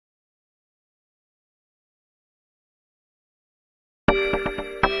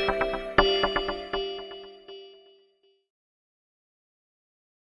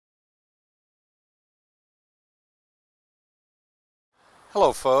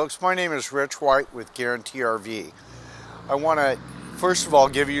Hello folks, my name is Rich White with Guarantee RV. I want to first of all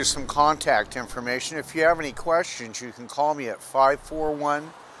give you some contact information. If you have any questions, you can call me at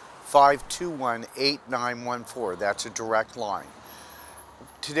 541-521-8914. That's a direct line.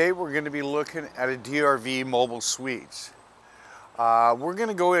 Today we're going to be looking at a DRV Mobile Suites. We're going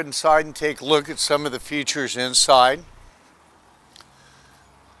to go inside and take a look at some of the features inside.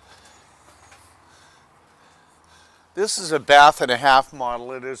 This is a bath and a half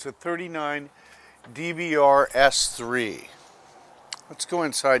model. It is a 39 DBRS3. Let's go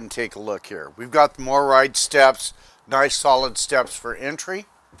inside and take a look here. We've got the more ride steps, nice solid steps for entry.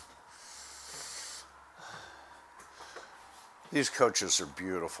 These coaches are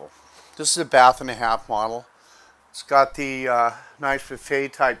beautiful. This is a bath and a half model. It's got the nice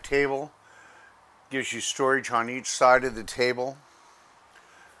buffet type table. Gives you storage on each side of the table.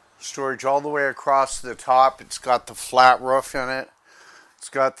 Storage all the way across the top. It's got the flat roof in it. It's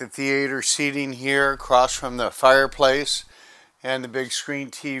got the theater seating here across from the fireplace and the big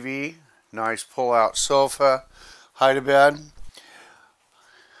screen TV. Nice pull-out sofa, hide-a-bed.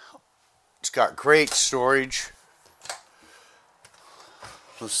 It's got great storage.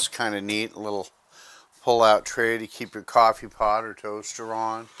 This is kind of neat, a little pull-out tray to keep your coffee pot or toaster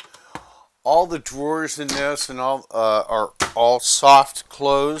on. All the drawers in this and all are all soft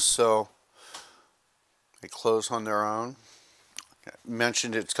close, so they close on their own. I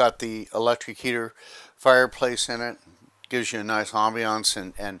mentioned it's got the electric heater fireplace in it. Gives you a nice ambiance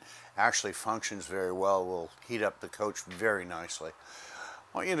and actually functions very well. Will heat up the coach very nicely.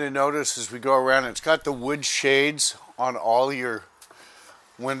 I want you to notice as we go around, it's got the wood shades on all your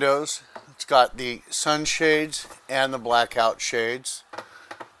windows. It's got the sunshades and the blackout shades.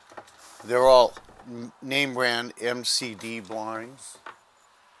 They're all name brand MCD blinds.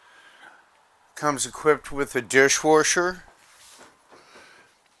 Comes equipped with a dishwasher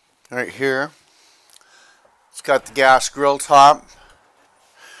right here. It's got the gas grill top.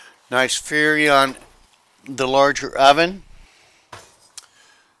 Nice Fury on the larger oven.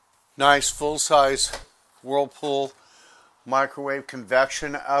 Nice full-size Whirlpool microwave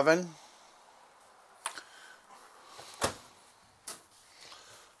convection oven.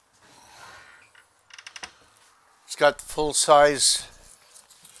 It's got the full-size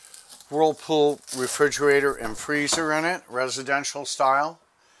Whirlpool refrigerator and freezer in it, residential style.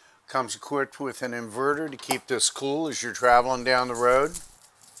 Comes equipped with an inverter to keep this cool as you're traveling down the road.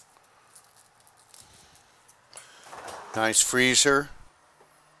 Nice freezer.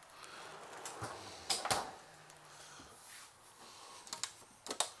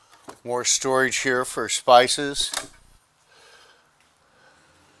 More storage here for spices.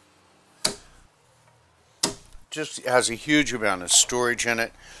 Just has a huge amount of storage in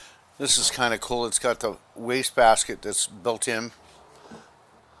it. This is kind of cool. It's got the wastebasket that's built in.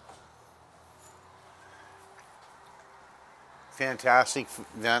 Fantastic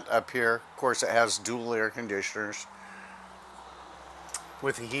vent up here. Of course, it has dual air conditioners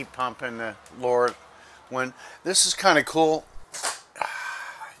with a heat pump in the lower one. This is kind of cool.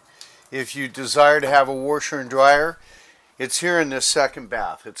 If you desire to have a washer and dryer, it's here in this second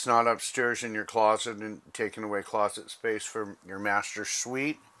bath. It's not upstairs in your closet and taking away closet space for your master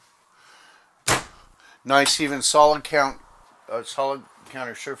suite. Nice even solid counter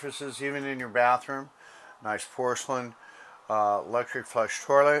surfaces even in your bathroom. Nice porcelain electric flush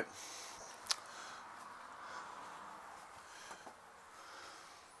toilet.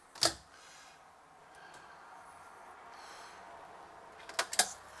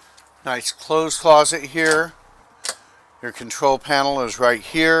 Nice clothes closet here. Your control panel is right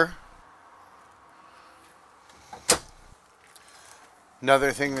here.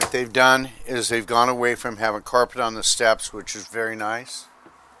 Another thing that they've done is they've gone away from having carpet on the steps, which is very nice.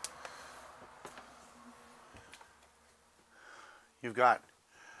 You've got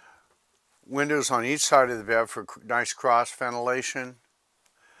windows on each side of the bed for nice cross ventilation.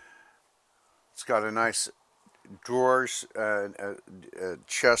 It's got a nice drawers,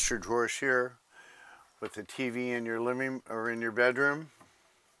 chest or drawers here with the TV in your living or in your bedroom.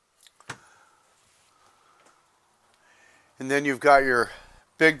 And then you've got your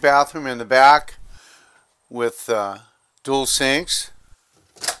big bathroom in the back with dual sinks.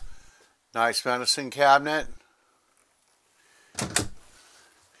 Nice medicine cabinet.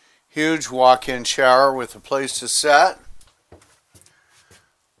 Huge walk-in shower with a place to set.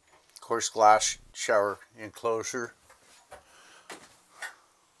 Of course, glass shower enclosure.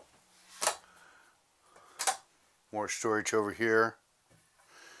 More storage over here.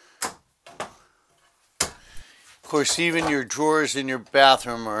 Of course, even your drawers in your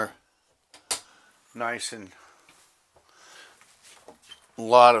bathroom are nice and A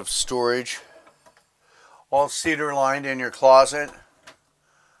lot of storage. All cedar lined in your closet.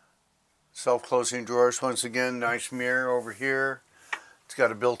 Self-closing drawers once again. Nice mirror over here. It's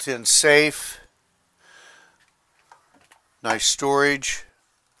got a built-in safe. Nice storage.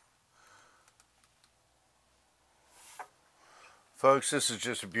 Folks, this is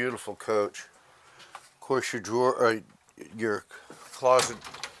just a beautiful coach. Of course, your closet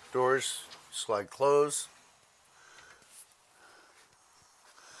doors slide close.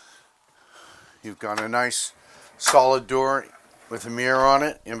 You've got a nice solid door with a mirror on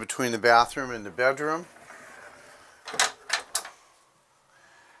it in between the bathroom and the bedroom.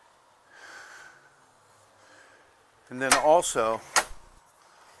 And then also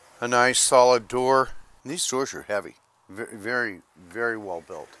a nice solid door. And these doors are heavy. Very, very well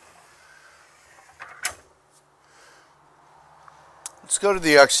built. Let's go to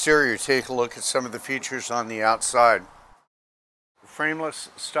the exterior, take a look at some of the features on the outside. Frameless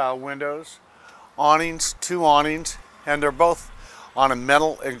style windows, awnings, 2 awnings, and they're both on a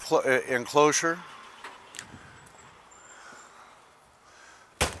metal enclosure.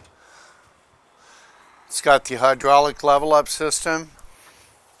 It's got the hydraulic level up system,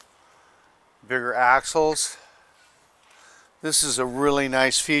 bigger axles. This is a really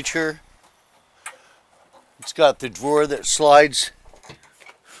nice feature. It's got the drawer that slides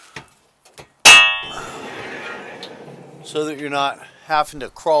so that you're not having to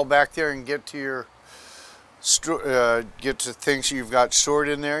crawl back there and get to your things you've got stored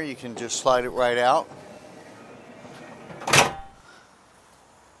in there. You can just slide it right out.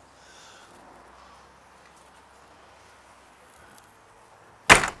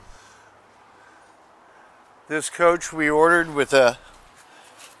 This coach we ordered with a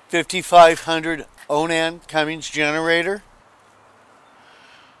 5500 Onan Cummins generator.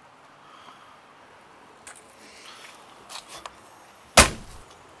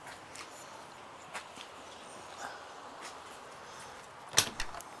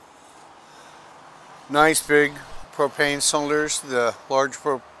 Nice big propane cylinders, the large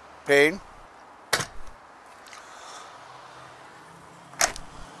propane.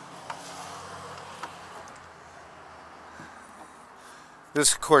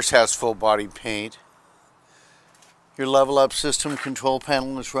 This of course has full body paint. Your level up system control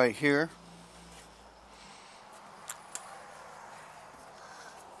panel is right here.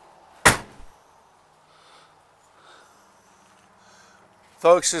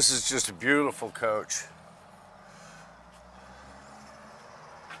 Folks, this is just a beautiful coach.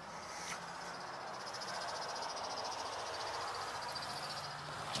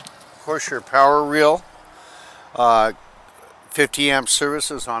 Of course, your power reel. 50 amp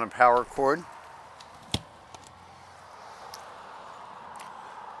services on a power cord.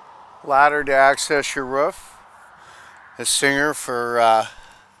 Ladder to access your roof. A stinger for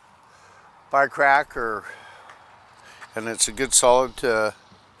bike rack, and it's a good solid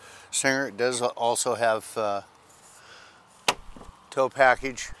stinger. It does also have tow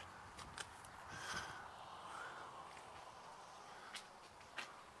package.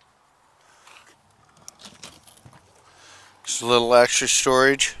 Just a little extra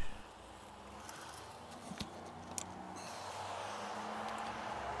storage.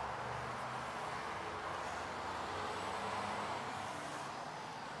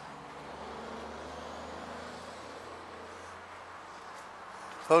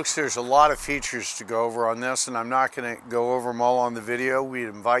 Folks, there's a lot of features to go over on this, and I'm not going to go over them all on the video. We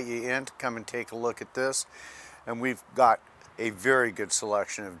invite you in to come and take a look at this. And we've got a very good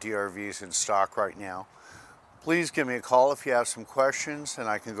selection of DRVs in stock right now. Please give me a call if you have some questions, and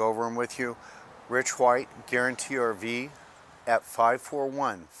I can go over them with you. Rich White, Guarantee RV, at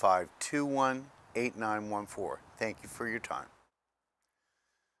 541-521-8914. Thank you for your time.